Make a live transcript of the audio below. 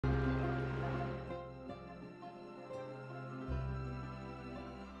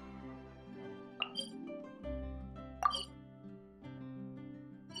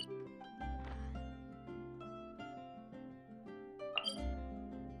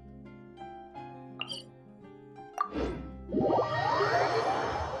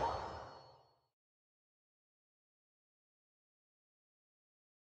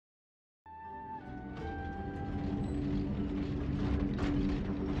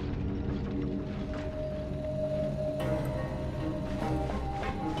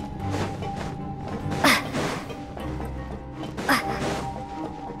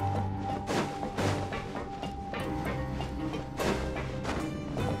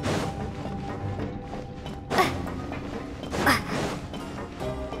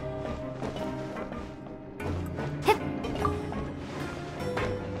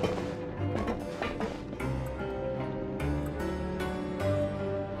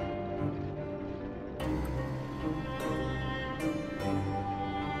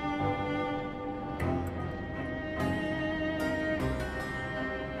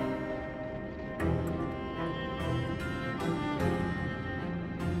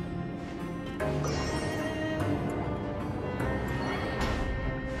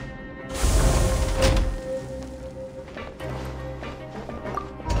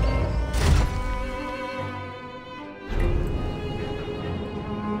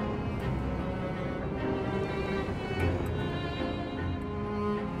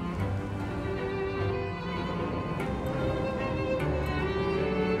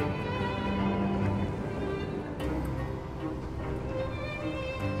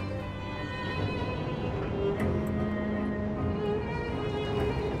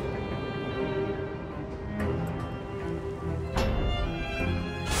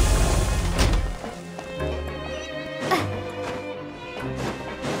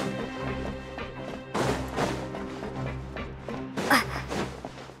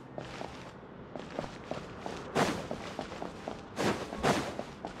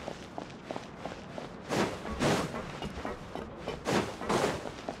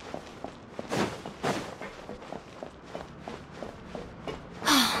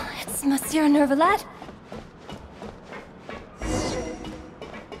Yes, Monsieur Neuvillette?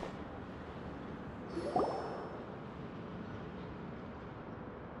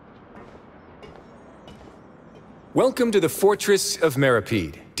 Welcome to the Fortress of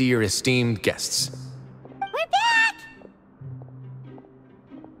Meripede, dear esteemed guests. We're back!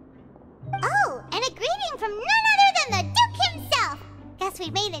 Oh, and a greeting from none other than the Duke himself! Guess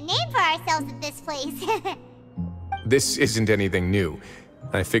we made a name for ourselves at this place. This isn't anything new.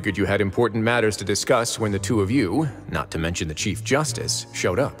 I figured you had important matters to discuss when the two of you, not to mention the Chief Justice,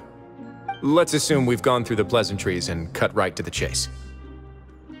 showed up. Let's assume we've gone through the pleasantries and cut right to the chase.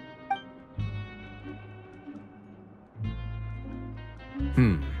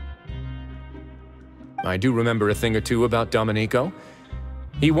 I do remember a thing or two about Domenico.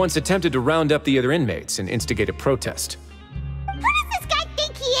 He once attempted to round up the other inmates and instigate a protest. Who does this guy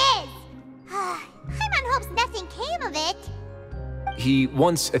think he is? Paimon hopes nothing came of it. He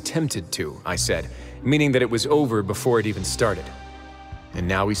once attempted to, I said, meaning that it was over before it even started. And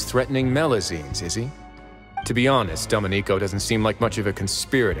now he's threatening Melazines, is he? To be honest, Domenico doesn't seem like much of a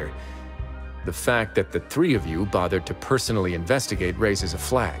conspirator. The fact that the three of you bothered to personally investigate raises a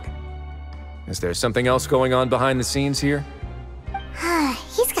flag. Is there something else going on behind the scenes here?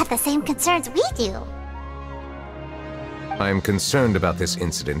 He's got the same concerns we do. I am concerned about this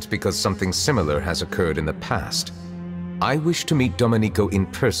incident because something similar has occurred in the past. I wish to meet Domenico in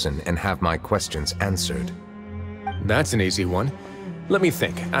person and have my questions answered. That's an easy one. Let me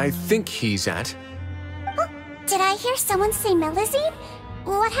think. I think he's at... Oh, did I hear someone say Melazine?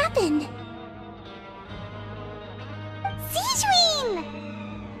 What happened? Siegeween!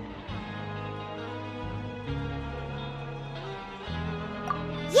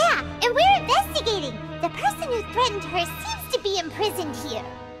 Yeah, and we're investigating. The person who threatened her seems to be imprisoned here.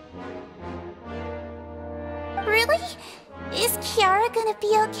 Really? Is Kiara gonna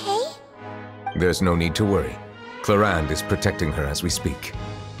be okay? There's no need to worry. Clarande is protecting her as we speak.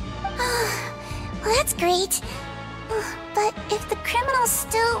 Well, that's great. But if the criminal's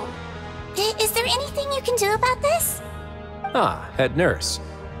still... Is there anything you can do about this? Ah, head nurse.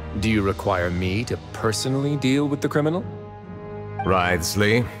 Do you require me to personally deal with the criminal?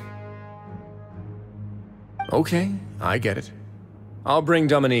 Wriothesley. Okay, I get it. I'll bring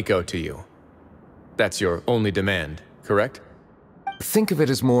Domenico to you. That's your only demand, correct? Think of it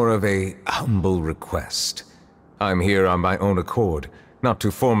as more of a humble request. I'm here on my own accord, not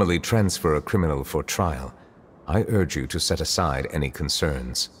to formally transfer a criminal for trial. I urge you to set aside any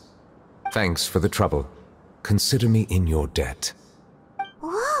concerns. Thanks for the trouble. Consider me in your debt.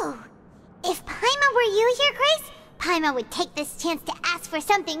 Whoa! If Paimon were you here, Grace, Paimon would take this chance to ask for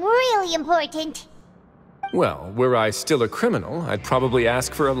something really important. Well, were I still a criminal, I'd probably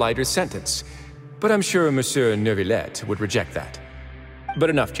ask for a lighter sentence. But I'm sure Monsieur Neuvillette would reject that. But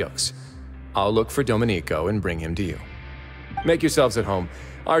enough jokes. I'll look for Domenico and bring him to you. Make yourselves at home.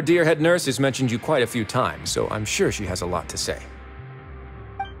 Our dear head nurse has mentioned you quite a few times, so I'm sure she has a lot to say.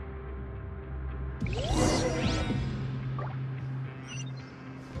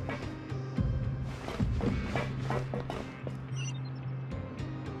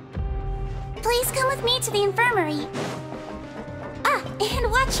 Please come with me to the infirmary. Ah,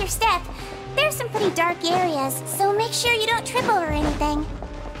 and watch your step. There's some pretty dark areas, so make sure you don't trip over anything.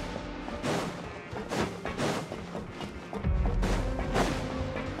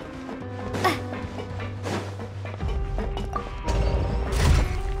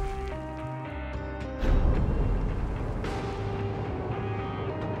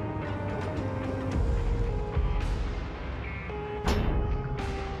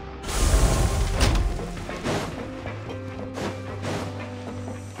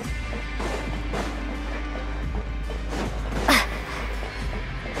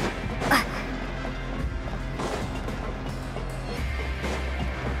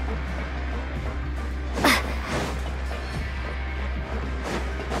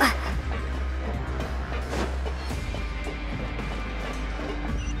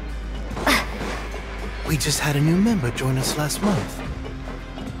 We just had a new member join us last month.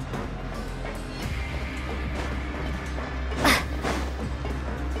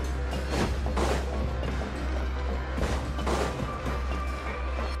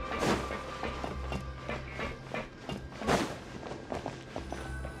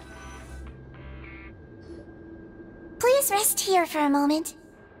 Please rest here for a moment.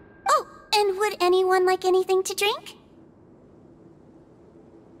 Oh, and would anyone like anything to drink?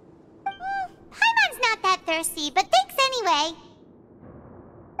 Thirsty, but thanks anyway.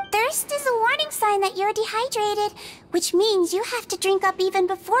 Thirst is a warning sign that you're dehydrated, which means you have to drink up even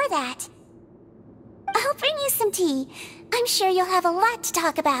before that. I'll bring you some tea. I'm sure you'll have a lot to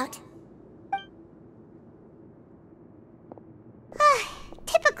talk about.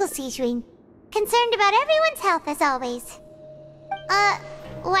 Typical Sijun. Concerned about everyone's health as always.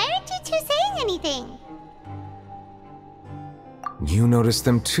 Why aren't you two saying anything? You noticed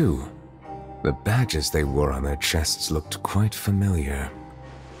them too. The badges they wore on their chests looked quite familiar.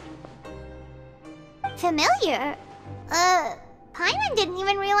 Familiar? Paimon didn't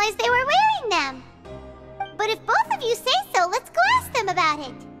even realize they were wearing them. But if both of you say so, let's go ask them about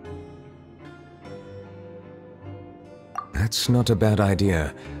it. That's not a bad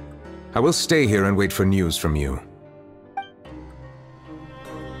idea. I will stay here and wait for news from you.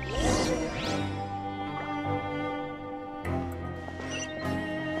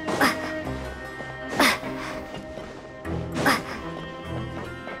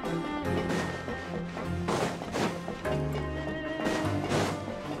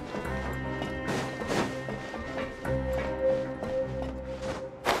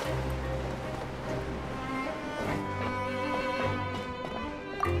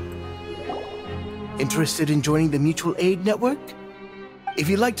 Interested in joining the Mutual Aid Network? If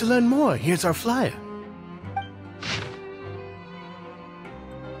you'd like to learn more, here's our flyer.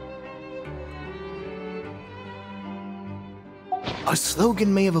 Our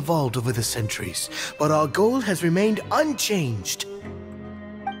slogan may have evolved over the centuries, but our goal has remained unchanged.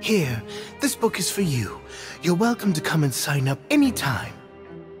 Here, this book is for you. You're welcome to come and sign up anytime.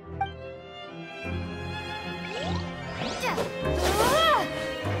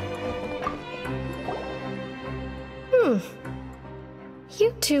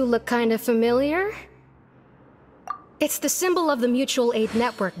 You two look kind of familiar. It's the symbol of the Mutual Aid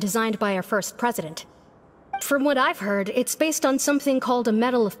Network designed by our first president. From what I've heard, it's based on something called a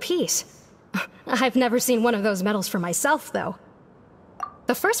Medal of Peace. I've never seen one of those medals for myself, though.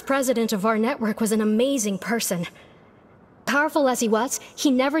 The first president of our network was an amazing person. Powerful as he was, he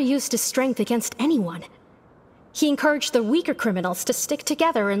never used his strength against anyone. He encouraged the weaker criminals to stick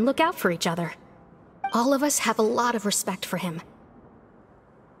together and look out for each other. All of us have a lot of respect for him.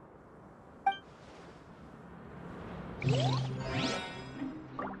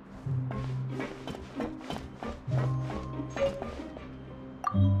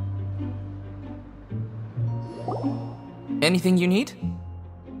 Anything you need?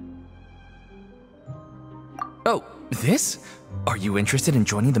 Oh, this? Are you interested in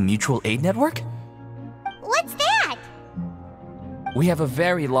joining the Mutual Aid Network? What's that? We have a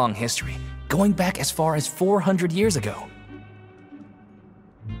very long history, going back as far as 400 years ago.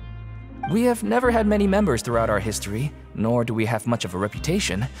 We have never had many members throughout our history, nor do we have much of a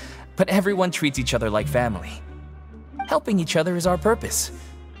reputation, but everyone treats each other like family. Helping each other is our purpose.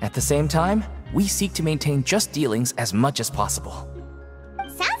 At the same time, we seek to maintain just dealings as much as possible.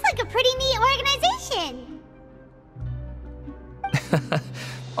 Sounds like a pretty neat organization.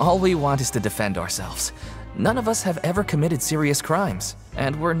 All we want is to defend ourselves. None of us have ever committed serious crimes,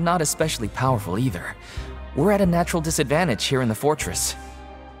 and we're not especially powerful either. We're at a natural disadvantage here in the fortress.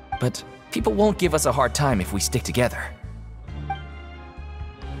 But people won't give us a hard time if we stick together.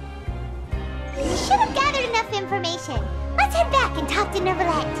 We should have gathered enough information. Let's head back and talk to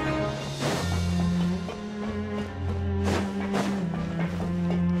Neuvillette.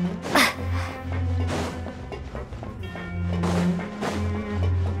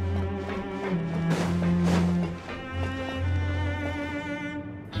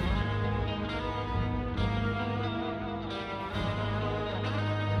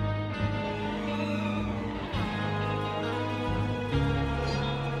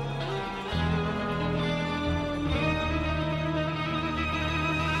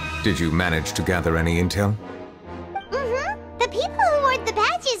 Did you manage to gather any intel? Mm-hmm. The people who wore the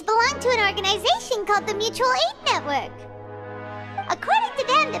badges belong to an organization called the Mutual Aid Network. According to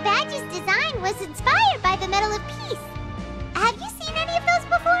them, the badge's design was inspired by the Medal of Peace. Have you seen any of those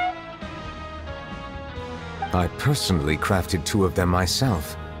before? I personally crafted 2 of them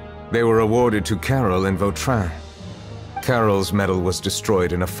myself. They were awarded to Carol and Vautrin. Carol's medal was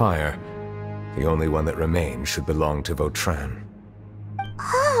destroyed in a fire. The only one that remained should belong to Vautrin.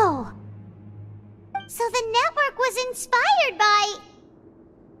 Oh! So the network was inspired by...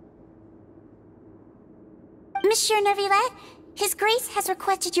 Monsieur Neuvillette, His Grace has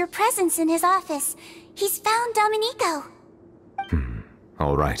requested your presence in his office. He's found Domenico.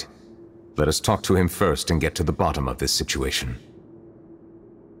 All right. Let us talk to him first and get to the bottom of this situation.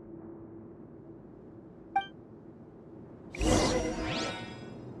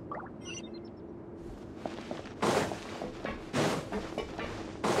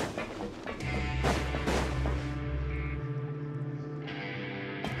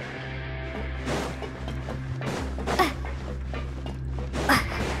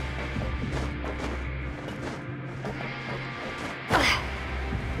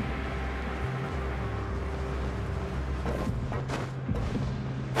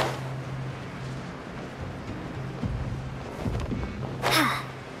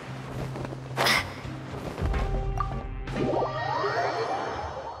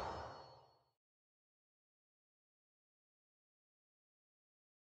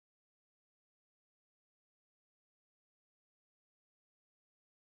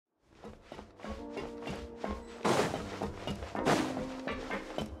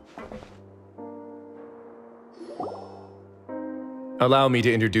 Allow me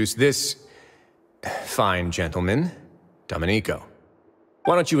to introduce this fine gentleman, Domenico.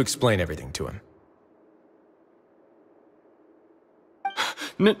 Why don't you explain everything to him?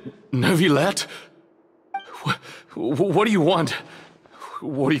 Neuvillette? What do you want?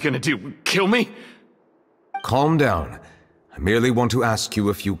 What are you gonna do? Kill me? Calm down. I merely want to ask you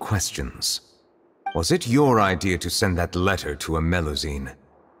a few questions. Was it your idea to send that letter to a Melusine?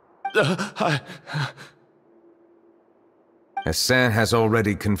 Hassan has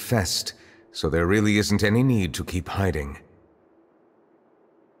already confessed, so there really isn't any need to keep hiding.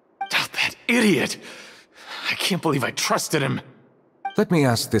 That idiot! I can't believe I trusted him. Let me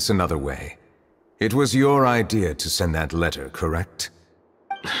ask this another way. It was your idea to send that letter, correct?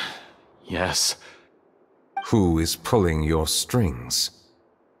 Yes. Who is pulling your strings?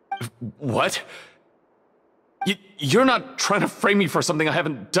 What? You're not trying to frame me for something I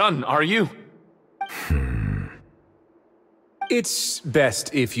haven't done, are you? It's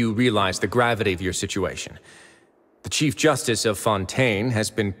best if you realize the gravity of your situation. The Chief Justice of Fontaine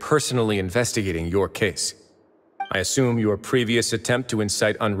has been personally investigating your case. I assume your previous attempt to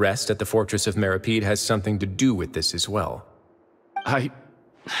incite unrest at the Fortress of Meripede has something to do with this as well. I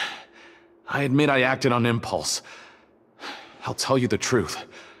admit I acted on impulse. I'll tell you the truth.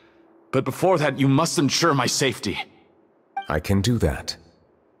 But before that, you must ensure my safety. I can do that.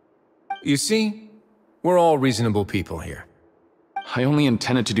 You see, we're all reasonable people here. I only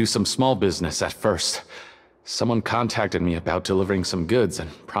intended to do some small business at first. Someone contacted me about delivering some goods and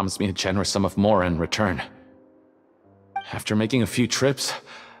promised me a generous sum of more in return. After making a few trips,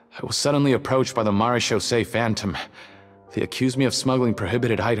 I was suddenly approached by the Marechaussee Phantom. They accused me of smuggling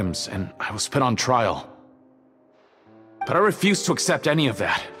prohibited items, and I was put on trial. But I refused to accept any of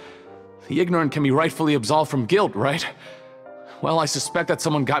that. The ignorant can be rightfully absolved from guilt, right? Well, I suspect that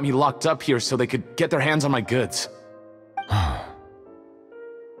someone got me locked up here so they could get their hands on my goods.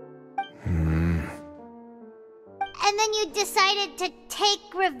 And then you decided to take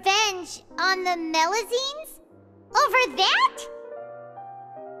revenge on the Melusines? Over that?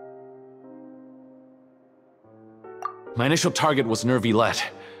 My initial target was Neuvillette.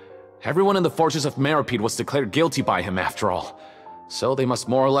 Everyone in the Fortress of Meripede was declared guilty by him after all. So they must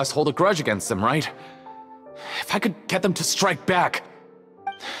more or less hold a grudge against him, right? If I could get them to strike back.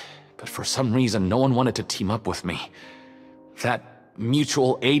 But for some reason, no one wanted to team up with me. That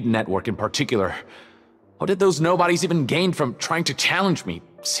mutual aid network in particular. What did those nobodies even gain from trying to challenge me?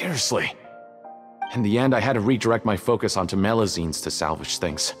 Seriously. In the end, I had to redirect my focus onto Melusines to salvage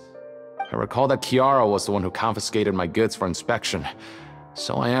things. I recall that Chiara was the one who confiscated my goods for inspection,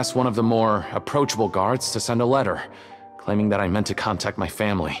 so I asked one of the more approachable guards to send a letter, claiming that I meant to contact my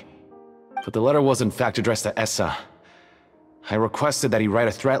family. But the letter was in fact addressed to Essa. I requested that he write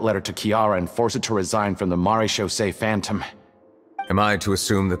a threat letter to Chiara and force her to resign from the Marechaussee Phantom. Am I to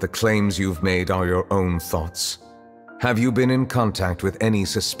assume that the claims you've made are your own thoughts? Have you been in contact with any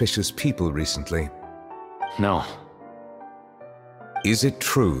suspicious people recently? No. Is it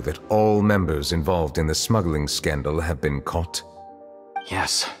true that all members involved in the smuggling scandal have been caught?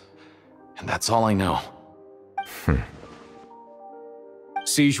 Yes. And that's all I know.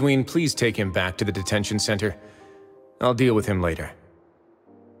 Sigewinne, please take him back to the detention center. I'll deal with him later.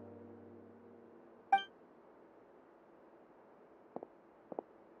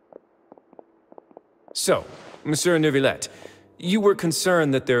 So, Monsieur Neuvillette, you were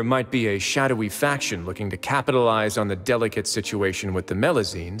concerned that there might be a shadowy faction looking to capitalize on the delicate situation with the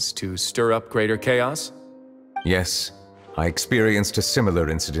Melusines to stir up greater chaos? Yes. I experienced a similar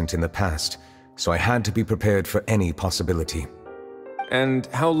incident in the past, so I had to be prepared for any possibility. And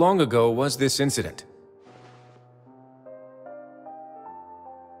how long ago was this incident?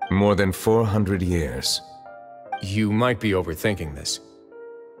 More than 400 years. You might be overthinking this.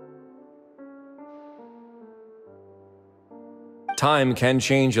 Time can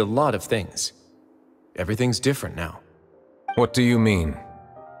change a lot of things. Everything's different now. What do you mean?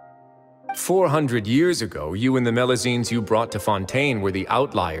 400 years ago, you and the Melusines you brought to Fontaine were the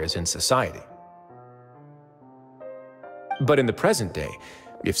outliers in society. But in the present day,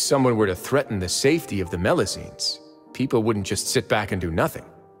 if someone were to threaten the safety of the Melusines, people wouldn't just sit back and do nothing.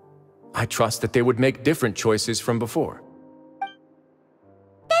 I trust that they would make different choices from before.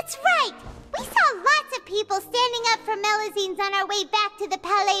 That's right! We saw lots of people standing up for Melusines on our way back to the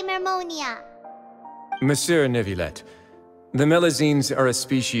Palais Mermonia. Monsieur Neuvillette, the Melusines are a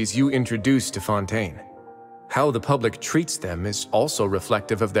species you introduced to Fontaine. How the public treats them is also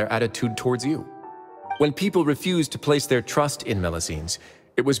reflective of their attitude towards you. When people refused to place their trust in Melusines,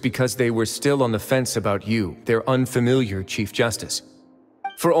 it was because they were still on the fence about you, their unfamiliar Chief Justice.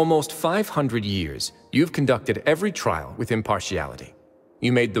 For almost 500 years, you've conducted every trial with impartiality.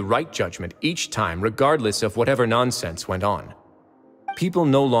 You made the right judgment each time, regardless of whatever nonsense went on. People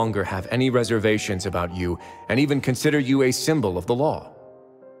no longer have any reservations about you and even consider you a symbol of the law.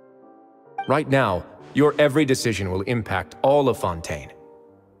 Right now, your every decision will impact all of Fontaine.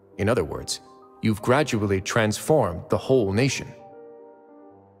 In other words, you've gradually transformed the whole nation.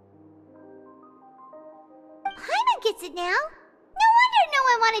 Paimon gets it now. No wonder no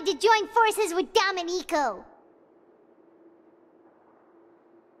one wanted to join forces with Domenico.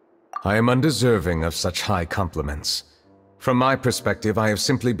 I am undeserving of such high compliments. From my perspective, I have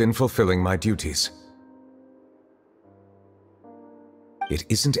simply been fulfilling my duties. It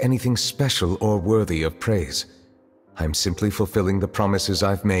isn't anything special or worthy of praise. I'm simply fulfilling the promises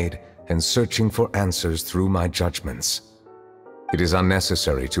I've made and searching for answers through my judgments. It is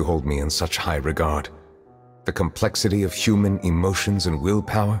unnecessary to hold me in such high regard. The complexity of human emotions and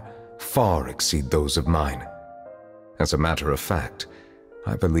willpower far exceed those of mine. As a matter of fact,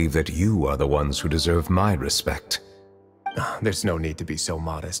 I believe that you are the ones who deserve my respect. There's no need to be so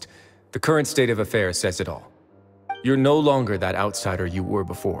modest. The current state of affairs says it all. You're no longer that outsider you were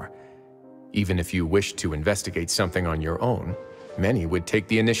before. Even if you wished to investigate something on your own, many would take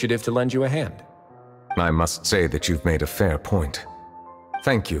the initiative to lend you a hand. I must say that you've made a fair point.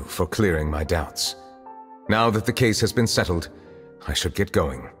 Thank you for clearing my doubts. Now that the case has been settled, I should get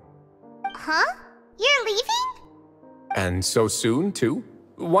going. Huh? You're leaving? And so soon, too?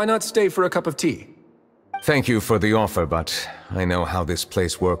 Why not stay for a cup of tea? Thank you for the offer, but I know how this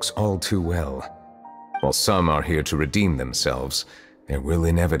place works all too well. While some are here to redeem themselves, there will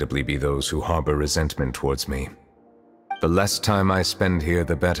inevitably be those who harbor resentment towards me. The less time I spend here,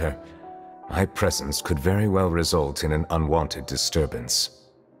 the better. My presence could very well result in an unwanted disturbance.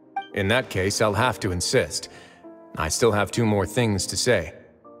 In that case, I'll have to insist. I still have 2 more things to say.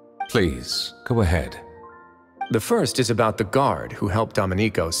 Please, go ahead. The first is about the guard who helped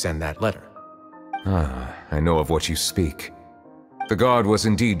Domenico send that letter. Ah, I know of what you speak. The guard was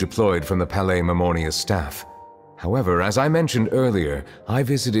indeed deployed from the Palais Memoria's staff. However, as I mentioned earlier, I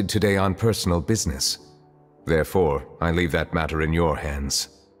visited today on personal business. Therefore, I leave that matter in your hands.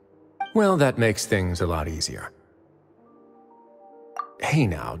 Well, that makes things a lot easier. Hey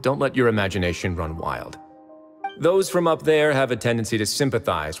now, don't let your imagination run wild. Those from up there have a tendency to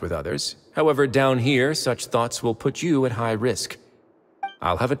sympathize with others. However, down here, such thoughts will put you at high risk.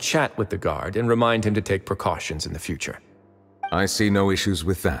 I'll have a chat with the guard and remind him to take precautions in the future. I see no issues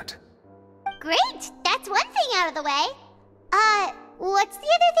with that. Great! That's one thing out of the way. What's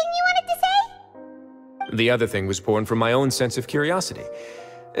the other thing you wanted to say? The other thing was born from my own sense of curiosity.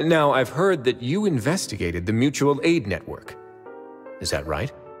 Now, I've heard that you investigated the mutual aid network. Is that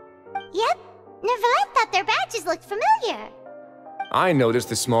right? Yep. Neuvillette thought their badges looked familiar. I noticed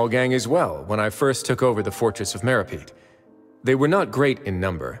the small gang as well when I first took over the fortress of Meripede. They were not great in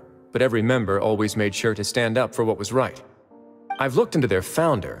number, but every member always made sure to stand up for what was right. I've looked into their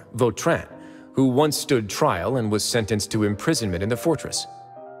founder, Vautrin, who once stood trial and was sentenced to imprisonment in the fortress.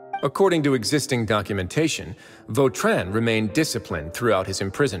 According to existing documentation, Vautrin remained disciplined throughout his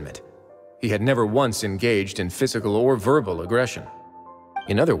imprisonment. He had never once engaged in physical or verbal aggression.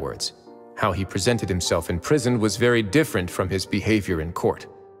 In other words, how he presented himself in prison was very different from his behavior in court.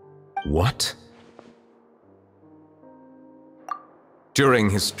 What? During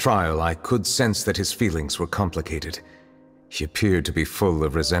his trial, I could sense that his feelings were complicated. He appeared to be full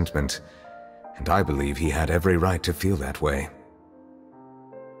of resentment, and I believe he had every right to feel that way.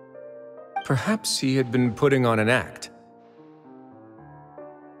 Perhaps he had been putting on an act.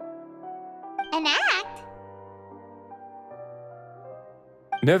 An act?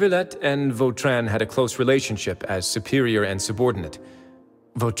 Neuvillette and Vautrin had a close relationship as superior and subordinate.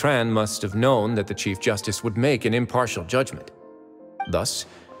 Vautrin must have known that the Chief Justice would make an impartial judgment. Thus,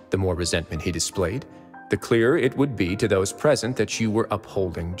 the more resentment he displayed, the clearer it would be to those present that you were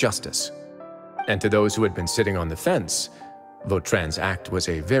upholding justice. And to those who had been sitting on the fence, Vautrin's act was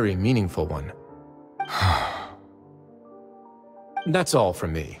a very meaningful one. That's all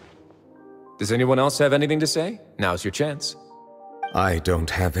from me. Does anyone else have anything to say? Now's your chance. I don't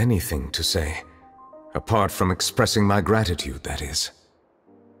have anything to say. Apart from expressing my gratitude, that is.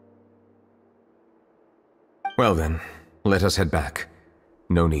 Well then, let us head back.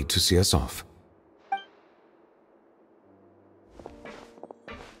 No need to see us off.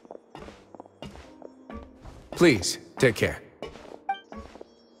 Please, take care.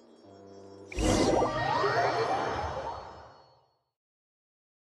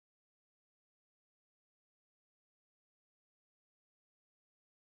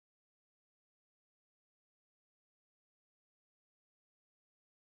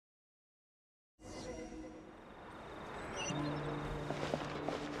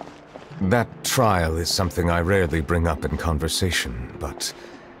 That trial is something I rarely bring up in conversation, but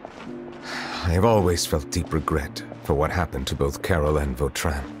I have always felt deep regret for what happened to both Carol and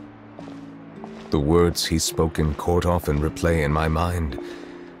Vautrin. The words he spoke in court often replay in my mind,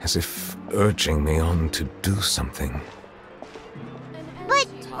 as if urging me on to do something. But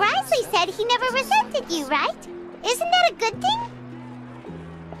Grisley said he never resented you, right? Isn't that a good thing?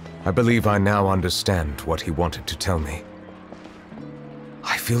 I believe I now understand what he wanted to tell me.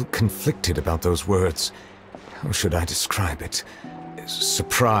 I feel conflicted about those words. How should I describe it?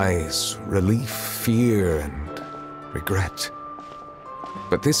 Surprise, relief, fear, and regret.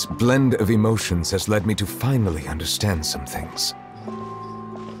 But this blend of emotions has led me to finally understand some things.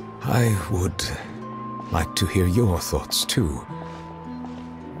 I would like to hear your thoughts, too.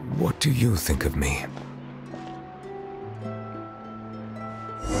 What do you think of me?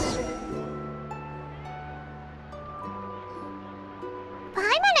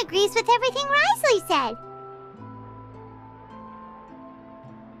 Paimon agrees with everything Grisley said.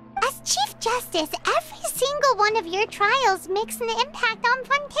 As Chief Justice, every single one of your trials makes an impact on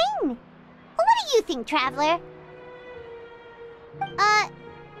Fontaine. What do you think, Traveler?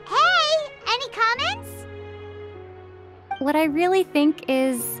 Hey, any comments? What I really think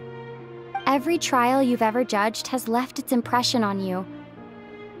is, every trial you've ever judged has left its impression on you.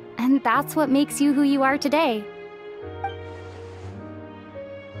 And that's what makes you who you are today.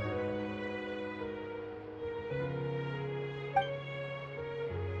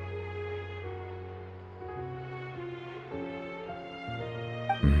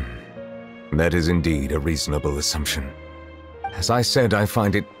 That is indeed a reasonable assumption. As I said, I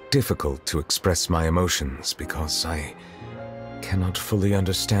find it difficult to express my emotions because I cannot fully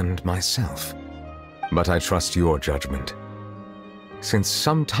understand myself. But I trust your judgment. Since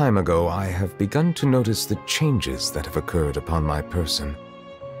some time ago, I have begun to notice the changes that have occurred upon my person.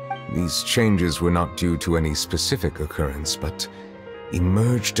 These changes were not due to any specific occurrence, but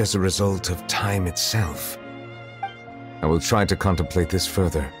emerged as a result of time itself. I will try to contemplate this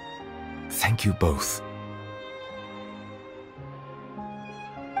further. Thank you both.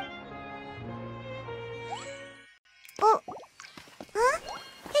 Oh, huh?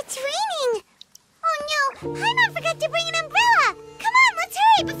 It's raining! Oh no, Paimon forgot to bring an umbrella! Come on, let's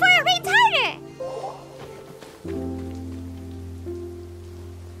hurry before it rains harder!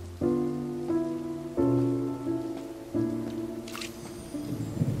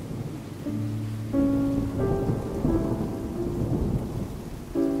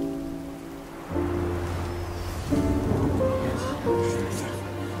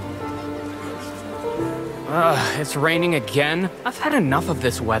 It's raining again? I've had enough of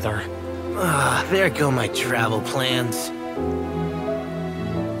this weather. There go my travel plans.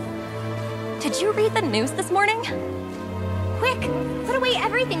 Did you read the news this morning? Quick, put away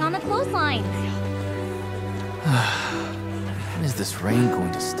everything on the clothesline. When is this rain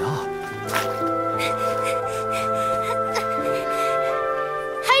going to stop?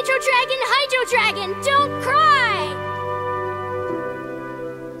 Hydro Dragon, don't cry!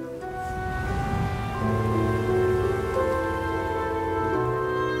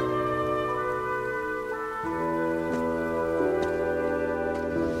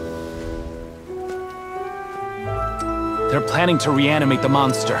 They're planning to reanimate the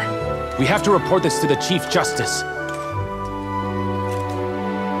monster. We have to report this to the Chief Justice.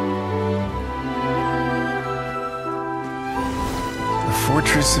 The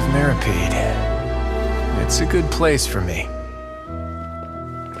Fortress of Meripede. It's a good place for me.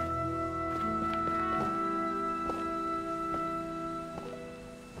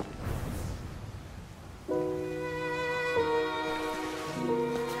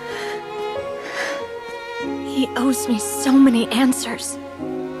 He owes me so many answers.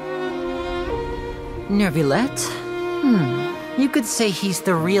 Neuvillette? You could say he's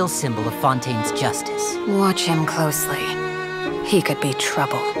the real symbol of Fontaine's justice. Watch him closely. He could be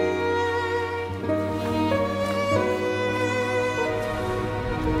trouble.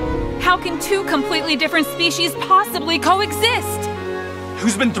 How can two completely different species possibly coexist?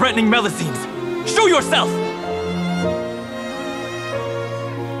 Who's been threatening Melusines? Show yourself!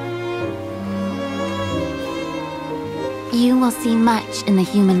 You will see much in the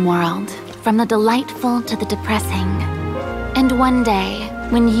human world, from the delightful to the depressing. And one day,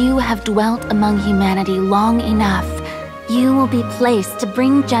 when you have dwelt among humanity long enough, you will be placed to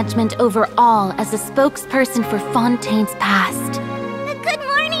bring judgment over all as a spokesperson for Fontaine's past. Good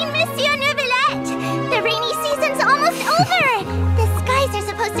morning, Monsieur Neuvillette! The rainy season's almost over! The skies are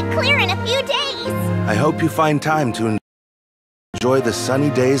supposed to clear in a few days! I hope you find time to enjoy the sunny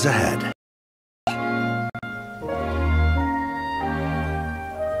days ahead.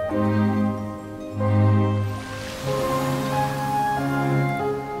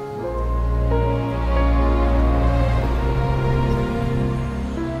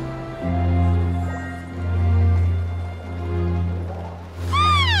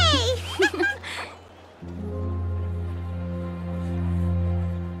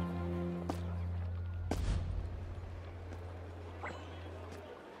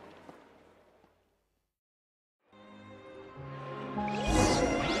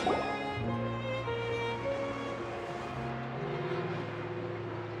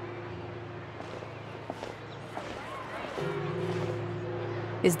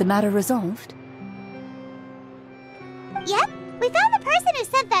 Is the matter resolved? Yep, we found the person who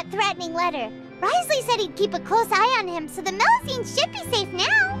sent that threatening letter. Risley said he'd keep a close eye on him, so the Melusines should be safe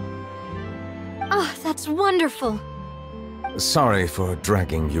now. Oh, that's wonderful. Sorry for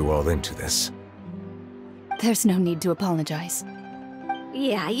dragging you all into this. There's no need to apologize.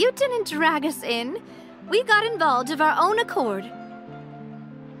 Yeah, you didn't drag us in. We got involved of our own accord.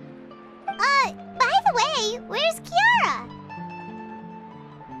 By the way, where's Kiara?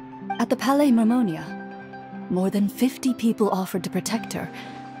 At the Palais Mermonia, more than 50 people offered to protect her.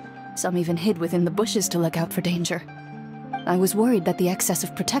 Some even hid within the bushes to look out for danger. I was worried that the excess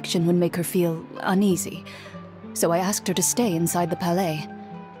of protection would make her feel uneasy, so I asked her to stay inside the Palais.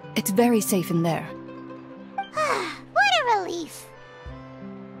 It's very safe in there. What a relief.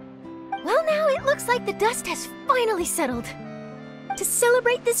 Well, now it looks like the dust has finally settled. To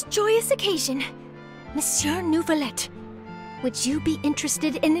celebrate this joyous occasion, Monsieur Neuvillette, would you be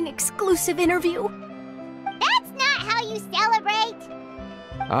interested in an exclusive interview? That's not how you celebrate!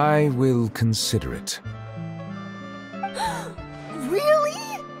 I will consider it.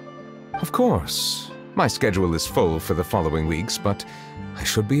 Really? Of course. My schedule is full for the following weeks, but I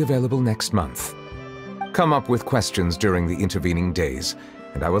should be available next month. Come up with questions during the intervening days,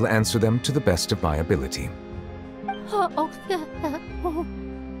 and I will answer them to the best of my ability.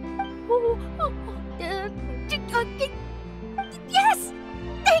 Yes!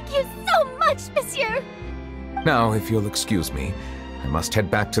 Thank you so much, Monsieur! Now, if you'll excuse me, I must head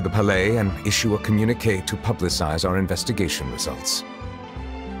back to the Palais and issue a communiqué to publicize our investigation results.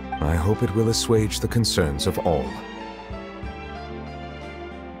 I hope it will assuage the concerns of all.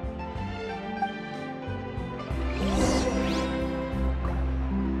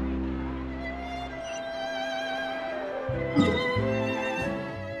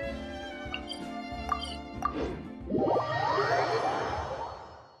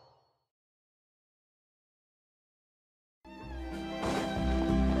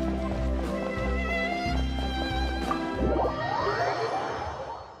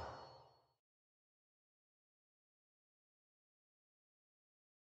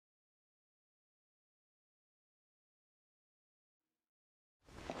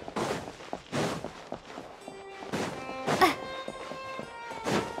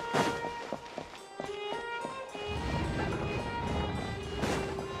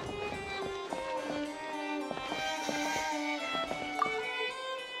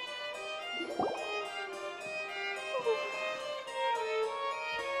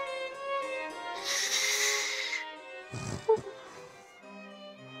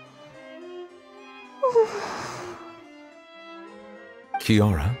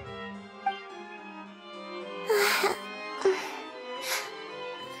 Kiara?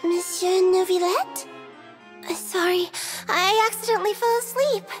 Monsieur Neuvillette? Sorry, I accidentally fell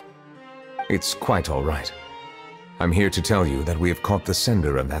asleep. It's quite all right. I'm here to tell you that we have caught the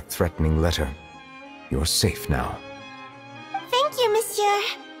sender of that threatening letter. You're safe now. Thank you, Monsieur.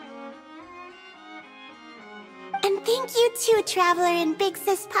 And thank you too, Traveler and Big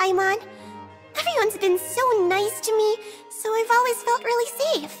Sis Paimon. Everyone's been so nice to me, so I've always felt really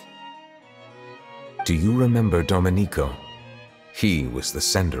safe. Do you remember Domenico? He was the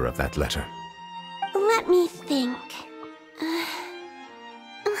sender of that letter. Let me think.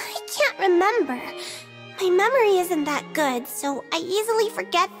 I can't remember. My memory isn't that good, so I easily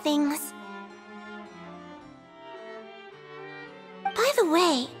forget things. By the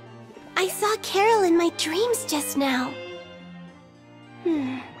way, I saw Carol in my dreams just now.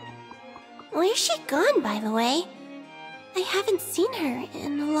 Where's she gone, by the way? I haven't seen her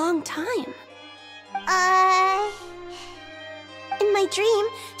in a long time. In my dream,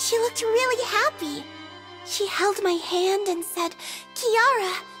 she looked really happy. She held my hand and said,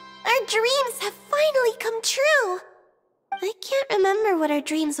 "Kiara, our dreams have finally come true." I can't remember what our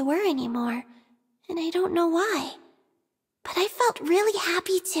dreams were anymore, and I don't know why. But I felt really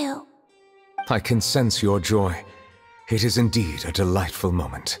happy too. I can sense your joy. It is indeed a delightful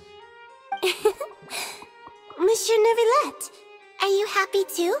moment. Monsieur Neuvillette, Are you happy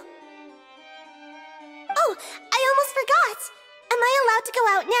too? Oh, I almost forgot! Am I allowed to go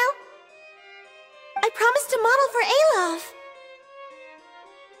out now? I promised to model for Alov!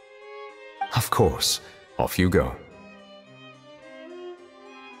 Of course. Off you go.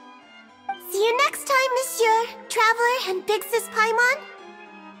 See you next time, Monsieur, Traveler, and Big Sis Paimon.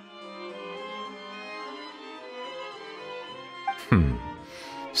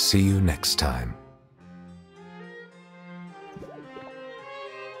 See you next time.